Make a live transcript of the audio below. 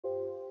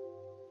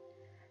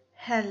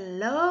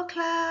Hello,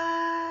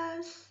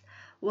 class.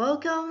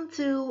 Welcome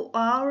to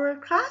our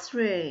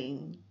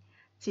classroom.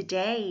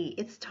 Today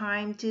it's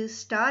time to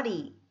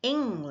study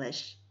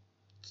English,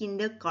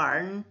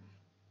 Kindergarten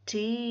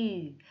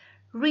 2,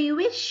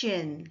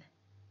 revision.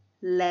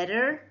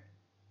 Letter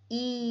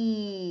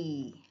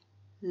E,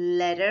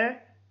 letter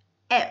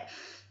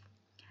F,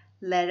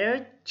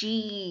 letter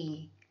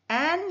G,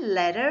 and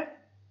letter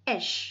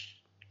H.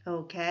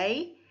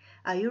 Okay,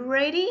 are you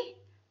ready?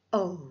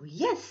 Oh,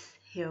 yes,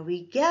 here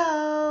we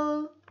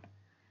go.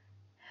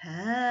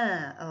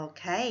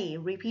 Okay,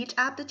 repeat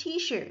after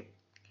teacher.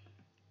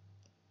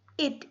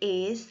 It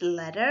is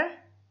letter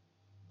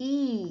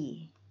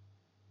E.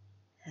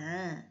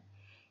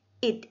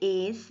 It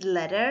is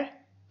letter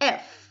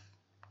F.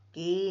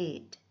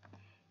 Good.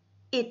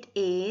 It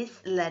is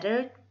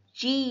letter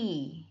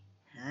G.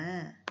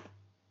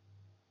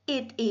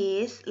 It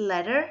is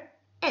letter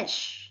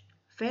H.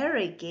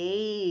 Very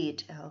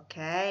good.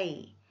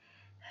 Okay.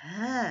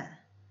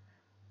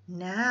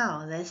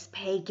 Now let's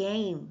play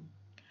game.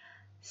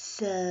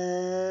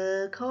 Circle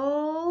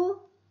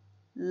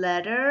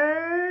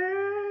letter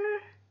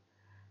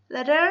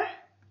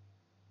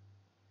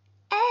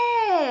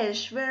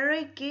H.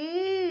 Very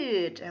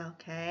good.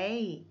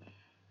 Okay.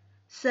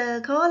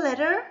 Circle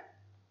letter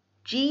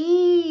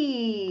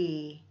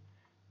G.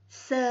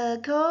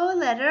 Circle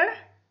letter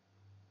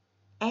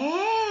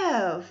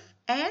F.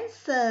 And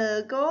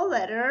circle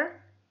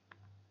letter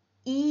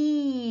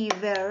E.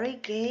 Very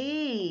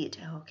good.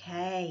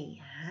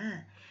 Okay.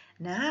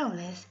 Now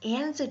let's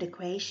answer the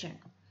question.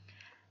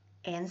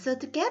 Answer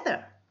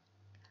together.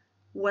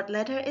 What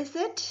letter is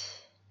it?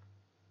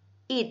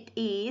 It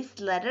is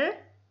letter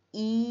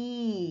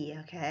E.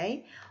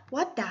 Okay.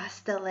 What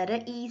does the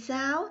letter E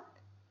sound?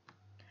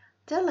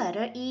 The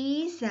letter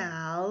E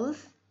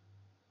sounds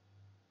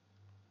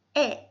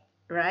E,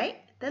 right?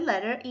 The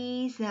letter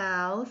E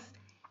sounds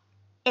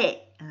E.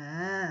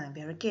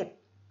 Very good.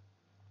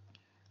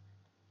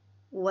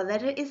 What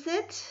letter is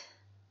it?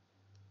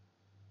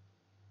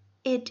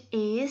 It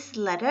is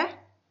letter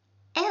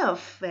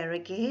F. Very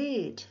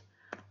good.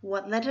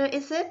 What letter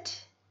is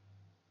it?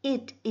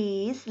 It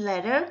is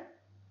letter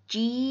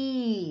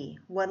G.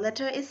 What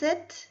letter is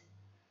it?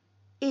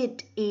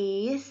 It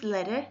is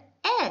letter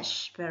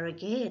H. Very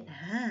good.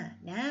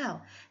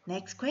 Now,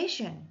 next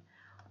question.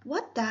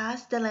 What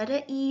does the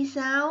letter E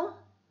sound?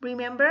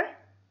 Remember?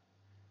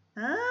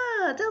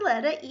 The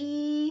letter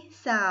E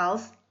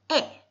sounds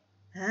E.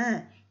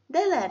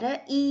 The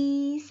letter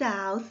E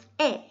sounds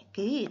E.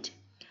 Good.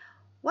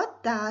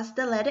 What does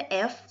the letter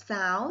F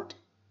sound?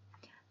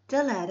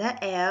 The letter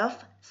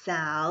F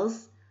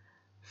sounds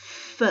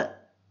F.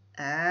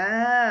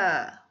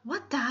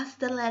 What does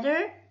the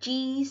letter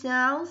G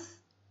sounds?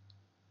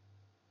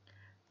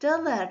 The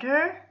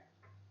letter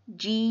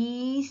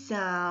G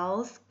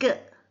sounds G.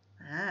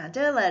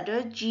 The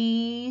letter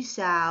G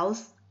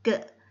sounds G.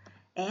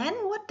 And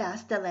what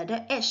does the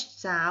letter H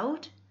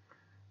sound?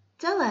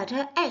 The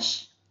letter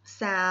H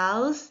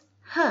sounds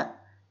H.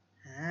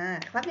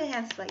 Clap your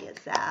hands for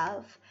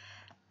yourself.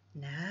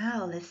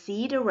 Now let's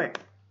see the word.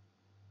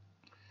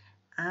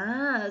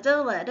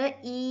 The letter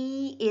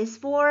E is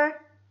for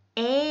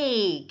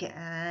egg.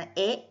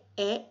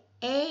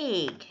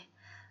 Egg.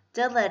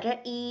 The letter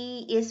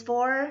E is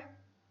for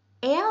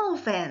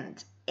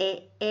elephant.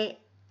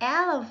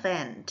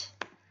 Elephant.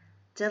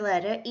 The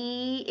letter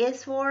E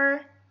is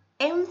for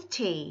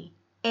empty.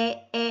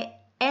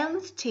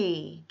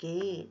 Empty.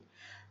 Good.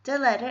 The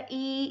letter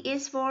E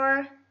is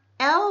for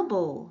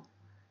elbow.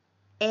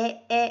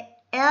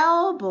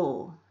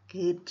 Elbow.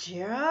 Good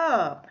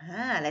job.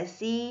 Let's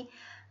see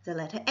the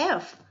letter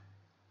F.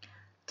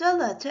 The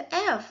letter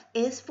F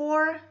is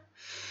for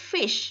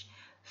fish.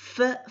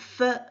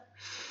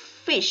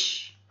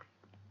 Fish.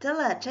 The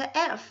letter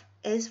F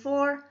is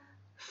for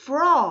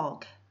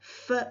frog.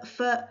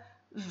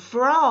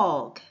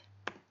 Frog.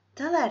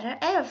 The letter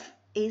F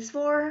is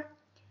for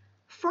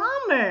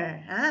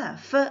farmer.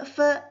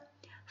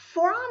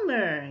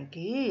 Farmer.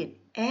 Good.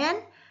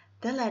 And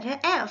the letter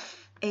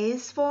F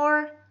is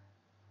for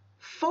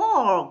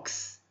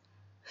forks.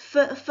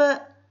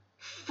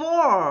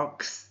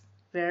 Forks.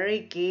 Very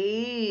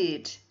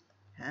good.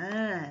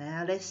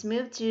 Now let's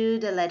move to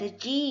the letter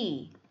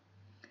G.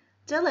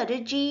 The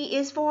letter G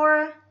is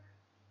for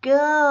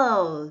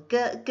go.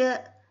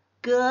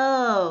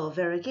 Go.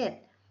 Very good.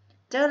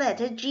 The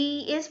letter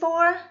G is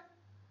for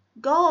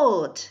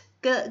goat.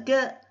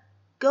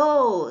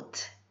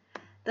 Goat.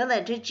 The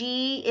letter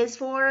G is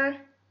for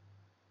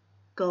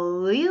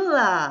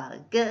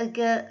gorilla.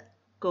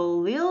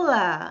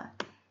 Gorilla.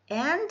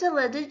 And the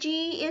letter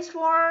G is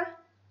for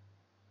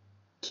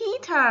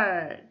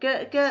guitar.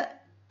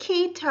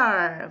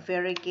 Guitar.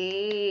 Very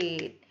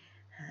good.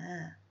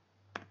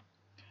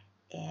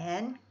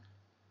 And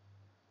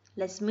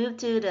let's move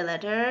to the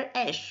letter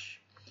H.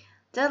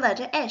 The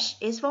letter H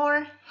is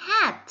for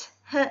hat.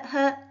 Hat.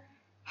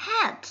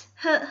 Hat.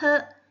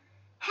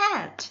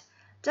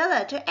 The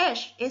letter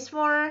H is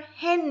for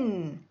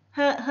hen.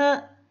 Hen.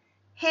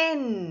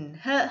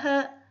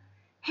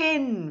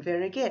 Hen.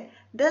 Very good.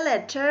 The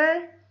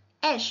letter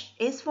H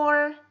is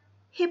for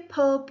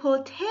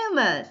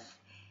hippopotamus.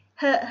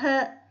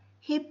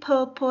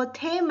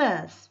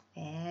 Hippopotamus.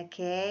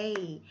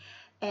 Okay.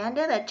 And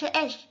the letter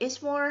H is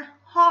for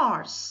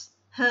horse.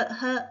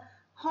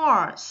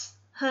 Horse.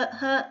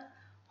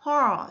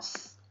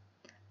 Horse.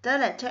 The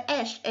letter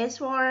H is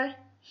for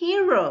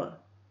hero.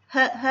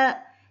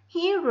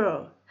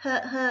 Hero.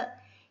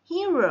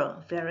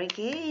 Hero. Very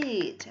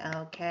good.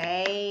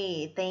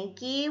 Okay.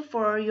 Thank you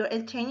for your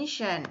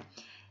attention.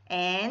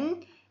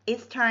 And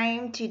it's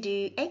time to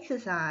do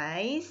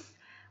exercise.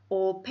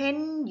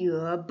 Open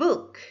your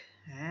book.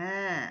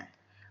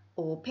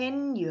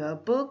 Open your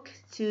book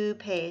to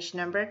page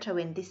number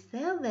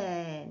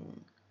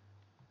 27.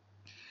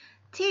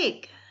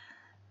 Tick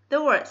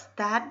the words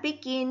that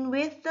begin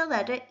with the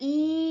letter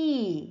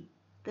E.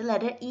 The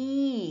letter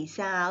E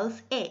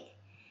sounds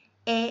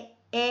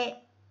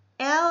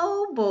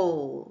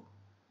elbow.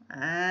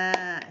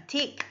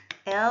 Tick,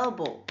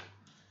 elbow.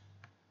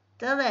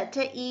 The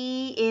letter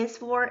E is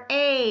for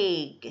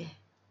egg.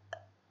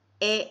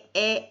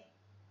 Egg.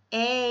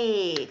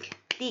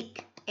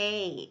 Tick,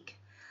 egg.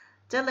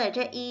 The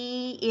letter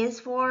E is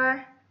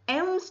for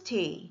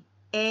empty.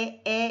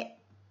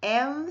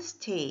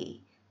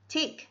 Empty.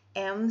 Tick,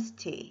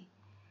 empty.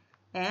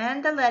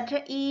 And the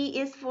letter E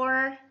is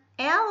for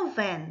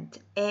elephant.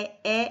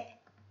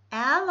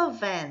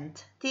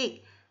 Elephant.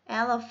 Tick,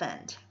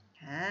 elephant.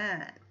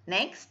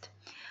 Next,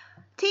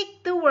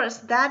 tick the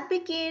words that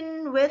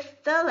begin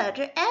with the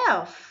letter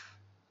F.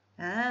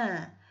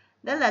 The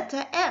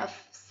letter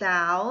F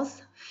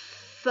sounds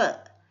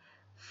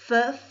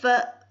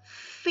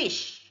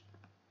fish.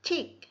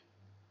 Tick,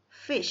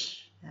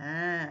 fish.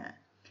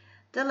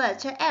 The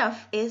letter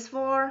F is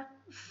for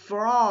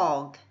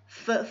frog.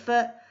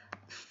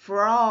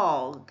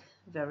 Frog.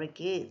 Very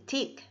good.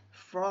 Tick,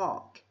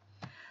 frog.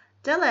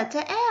 The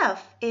letter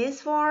F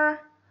is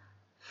for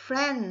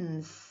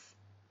friends.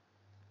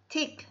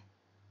 Tick,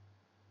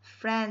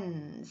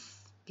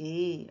 friends.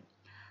 Good.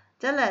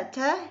 The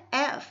letter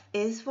F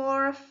is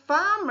for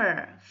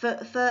farmer.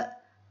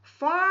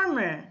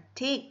 Farmer.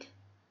 Tick,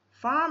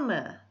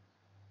 farmer.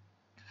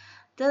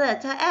 The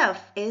letter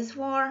F is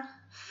for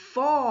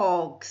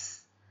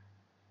fox.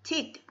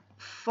 Tick,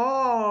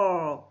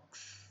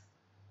 fox.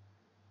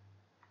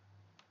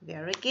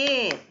 Very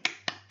good.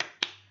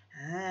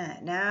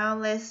 Now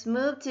let's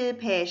move to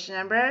page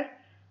number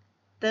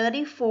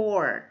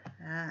 34.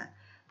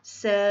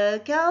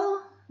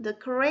 Circle the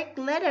correct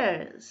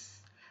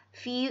letters.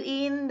 Fill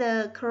in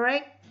the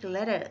correct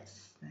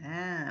letters.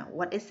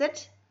 What is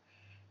it?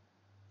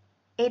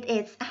 It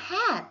is a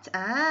hat.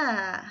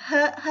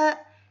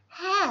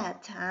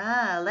 Hat.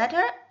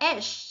 Letter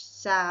H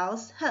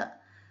sounds H.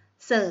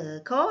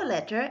 Circle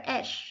letter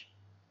H.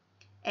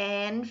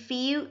 And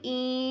fill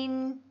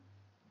in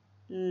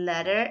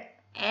letter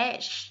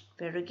H.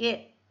 Very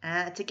good.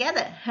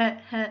 Together.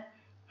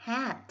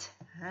 Hat.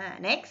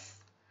 Next.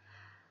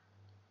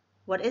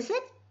 What is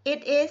it?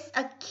 It is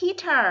a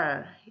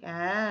guitar.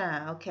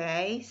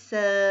 Okay.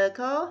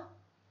 Circle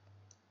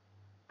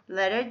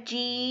letter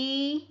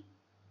G.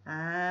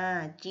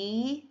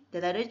 G. The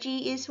letter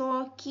G is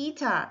for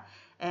guitar.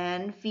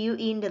 And fill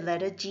in the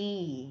letter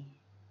G.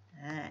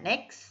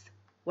 Next.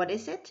 What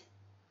is it?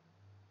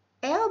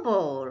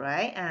 Elbow,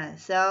 right?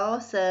 So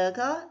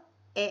circle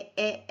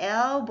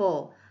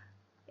elbow.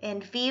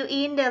 And fill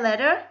in the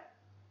letter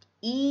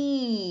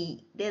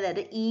E. The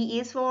letter E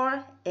is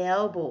for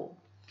elbow.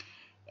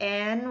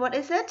 And what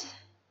is it?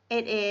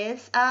 It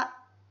is a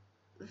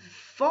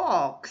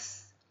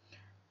fox.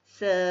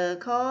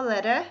 Circle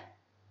letter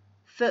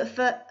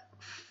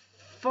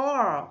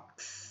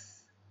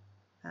fox.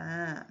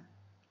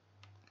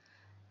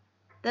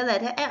 The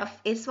letter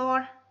F is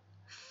for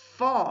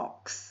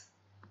fox.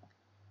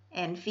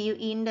 And fill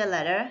in the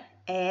letter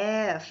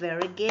F.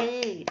 Very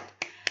good.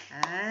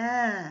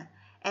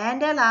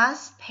 And the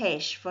last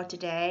page for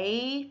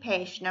today,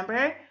 page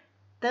number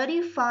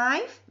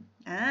 35.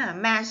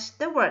 Match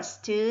the words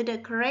to the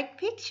correct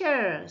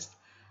pictures.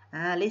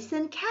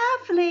 Listen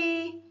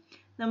carefully.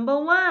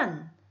 Number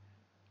 1.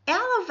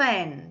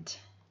 Elephant.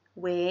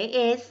 Where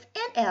is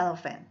an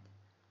elephant?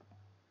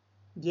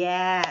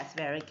 Yes,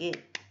 very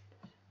good.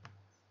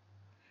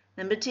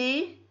 Number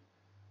 2.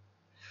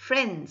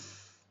 Friends.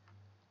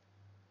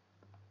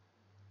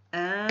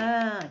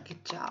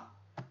 Good job.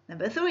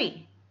 Number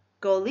 3.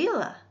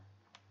 Gorilla.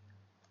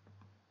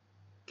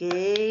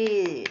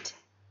 Good.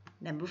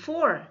 Number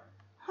 4.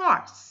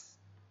 Horse.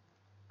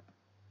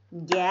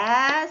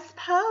 Yes,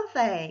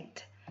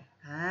 perfect.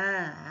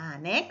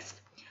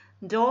 Next,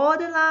 draw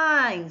the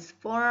lines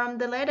from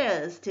the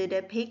letters to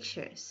the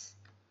pictures.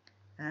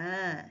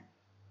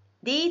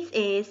 This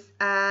is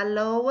a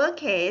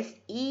lowercase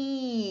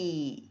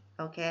e.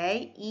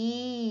 Okay,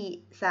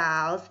 e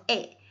sounds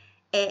a.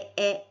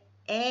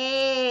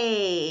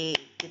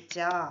 Good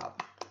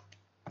job.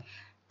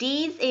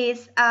 This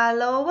is a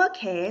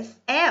lowercase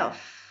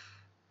f.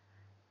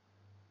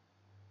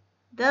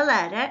 The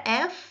letter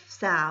F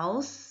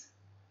sounds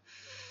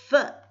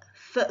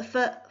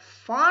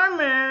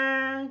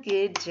farmer.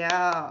 Good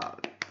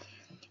job.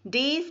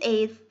 This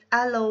is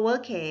a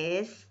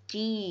lowercase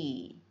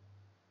g.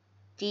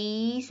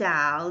 G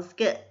sounds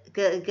good,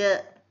 good,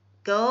 good.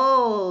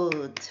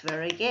 Good,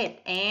 very good.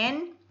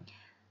 And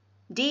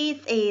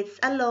this is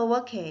a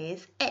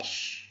lowercase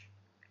h.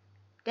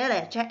 The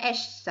letter H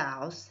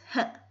sounds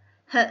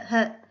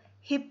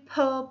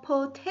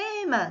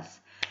hippopotamus.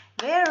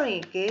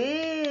 Very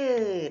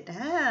good.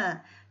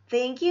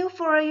 Thank you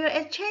for your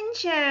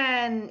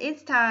attention.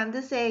 It's time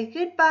to say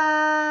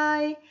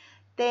goodbye.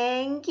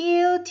 Thank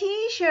you,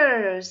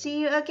 teacher.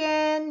 See you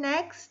again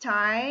next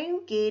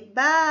time.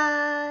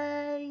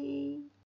 Goodbye.